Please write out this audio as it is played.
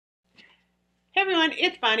Hey everyone,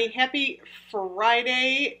 it's Bonnie. Happy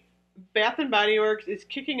Friday. Bath and Body Works is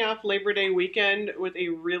kicking off Labor Day weekend with a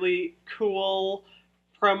really cool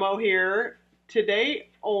promo here. Today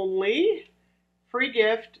only, free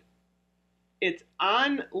gift. It's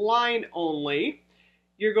online only.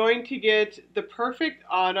 You're going to get the perfect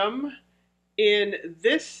autumn in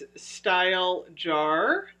this style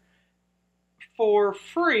jar for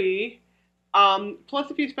free.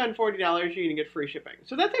 Plus, if you spend $40, you're gonna get free shipping.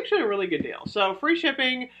 So that's actually a really good deal. So free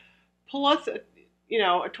shipping plus, a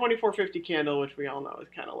 24.50 candle, which we all know is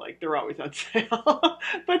kind of like they're always on sale,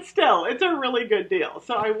 but still, it's a really good deal.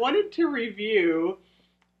 So I wanted to review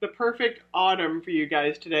the perfect autumn for you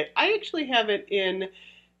guys today. I actually have it in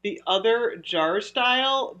the other jar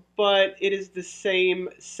style, but it is the same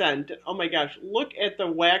scent. Oh my gosh, look at the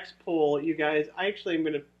wax pool, you guys. I actually am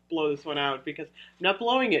going to blow this one out because I'm not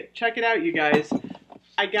blowing it. Check it out, you guys.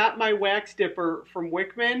 I got my wax dipper from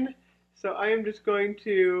Wick. So I am just going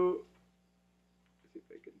to, see if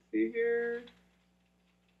I can see here.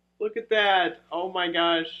 Look at that. Oh my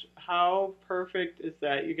gosh, how perfect is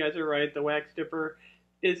that? You guys are right, the wax dipper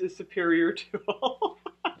is a superior tool.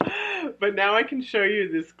 But now I can show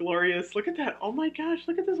you this glorious, look at that. Oh my gosh,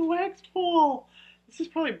 look at this wax pool. This is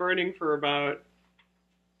probably burning for about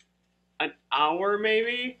an hour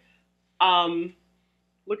maybe.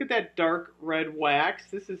 Look at that dark red wax.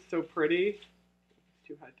 This is so pretty. It's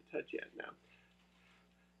too hot to touch yet now.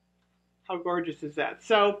 How gorgeous is that?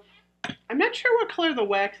 So I'm not sure what color the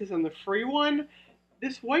wax is on the free one.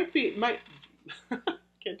 This white bead might,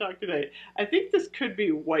 can't talk today. I think this could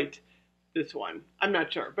be white, this one. I'm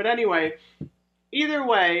not sure. But anyway, either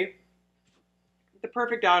way, the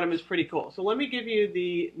perfect autumn is pretty cool. So let me give you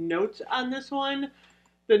the notes on this one.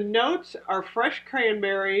 The notes are fresh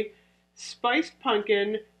cranberry, spiced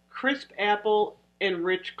pumpkin, crisp apple, and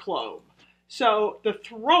rich clove. So the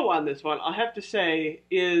throw on this one, I'll have to say,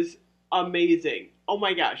 is amazing. Oh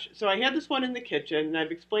my gosh. So I had this one in the kitchen, and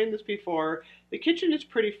I've explained this before. The kitchen is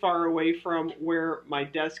pretty far away from where my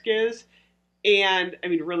desk is, and I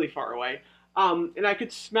mean really far away. And I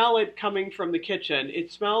could smell it coming from the kitchen.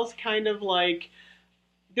 It smells kind of like,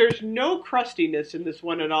 there's no crustiness in this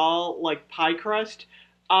one at all, like pie crust.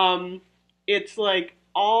 It's like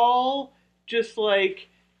all just like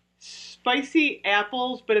spicy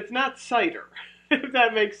apples, but it's not cider, if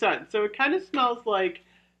that makes sense. So it kind of smells like,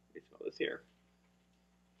 let me smell this here.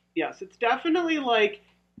 Yes, it's definitely like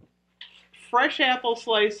fresh apple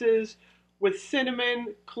slices with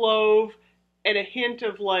cinnamon, clove, and a hint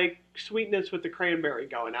of like sweetness with the cranberry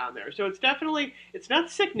going on there. So it's definitely, it's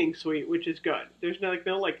not sickening sweet, which is good. There's no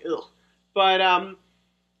like ugh. But oh my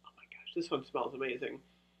gosh, this one smells amazing.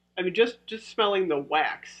 I mean, just smelling the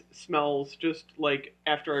wax smells just like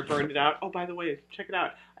after I burned it out. Oh, by the way, check it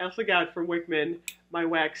out. I also got from Wick my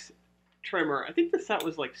wax trimmer. I think the set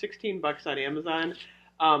was like 16 bucks on Amazon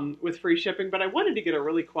with free shipping, but I wanted to get a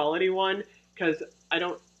really quality one because I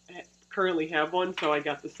don't currently have one, so I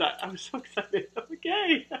got the set. I was so excited.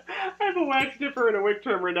 Okay, I have a wax dipper and a wick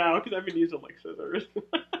trimmer now because I've been using like scissors.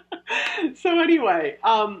 So anyway,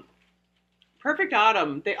 perfect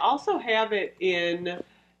autumn. They also have it in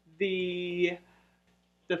the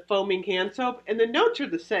foaming hand soap, and the notes are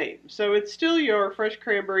the same. So it's still your fresh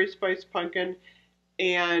cranberry, spiced pumpkin,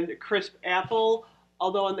 and crisp apple.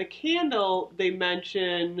 Although on the candle they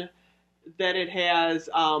mention that it has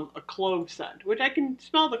a clove scent, which I can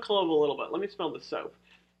smell the clove a little bit. Let me smell the soap.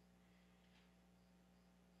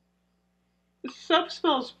 The soap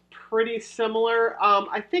smells pretty similar.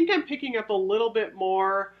 I think I'm picking up a little bit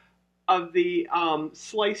more of the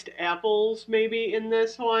sliced apples maybe in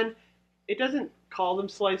this one. It doesn't call them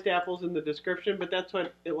sliced apples in the description, but that's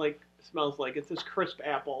what it like smells like. It says crisp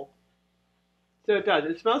apple. So it does.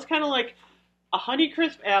 It smells kind of like a honey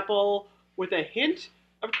crisp apple with a hint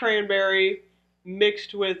of cranberry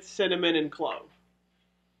mixed with cinnamon and clove.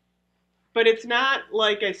 But it's not,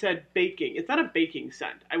 like I said, baking. It's not a baking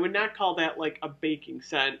scent. I would not call that like a baking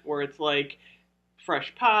scent where it's like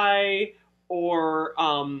fresh pie or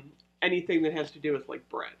anything that has to do with like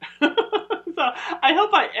bread. So I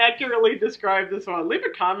hope I accurately described this one. Leave a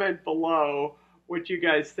comment below what you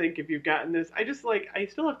guys think if you've gotten this. I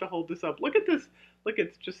still have to hold this up. Look at this. Look,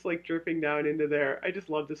 it's just like dripping down into there. I just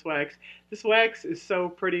love this wax. This wax is so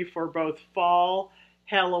pretty for both fall,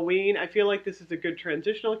 Halloween. I feel like this is a good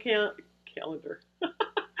transitional calendar.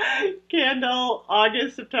 Candle,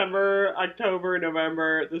 August, September, October,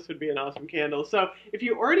 November. This would be an awesome candle. So if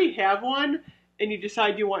you already have one and you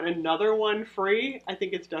decide you want another one free, I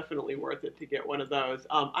think it's definitely worth it to get one of those.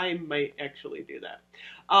 I might actually do that.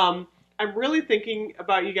 I'm really thinking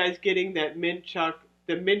about you guys getting that mint chuck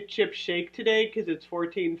the mint chip shake today because it's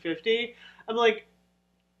 $14.50. I'm like,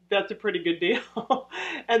 that's a pretty good deal.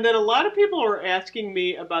 And then a lot of people are asking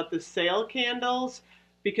me about the sale candles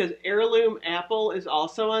because heirloom apple is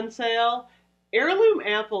also on sale. Heirloom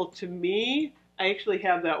apple, to me, I actually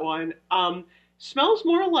have that one. Smells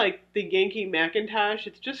more like the Yankee Macintosh.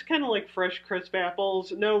 It's just kind of like fresh, crisp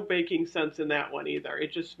apples. No baking sense in that one either.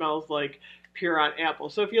 It just smells like pure on apple.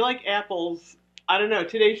 So if you like apples, I don't know,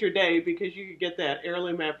 today's your day because you could get that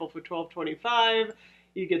heirloom apple for $12.25.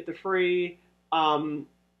 You get the free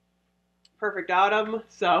Perfect Autumn.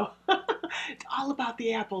 So it's all about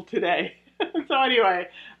the apple today. So anyway,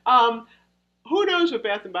 who knows what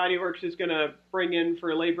Bath and Body Works is going to bring in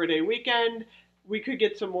for Labor Day weekend. We could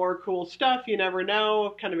get some more cool stuff. You never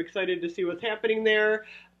know. Kind of excited to see what's happening there.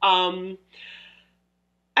 I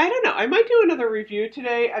don't know. I might do another review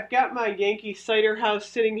today. I've got my Yankee Cider House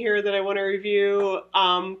sitting here that I want to review.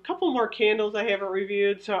 A couple more candles I haven't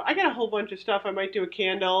reviewed. So I got a whole bunch of stuff. I might do a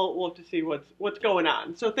candle. We'll have to see what's going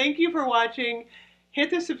on. So thank you for watching. Hit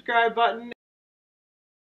the subscribe button.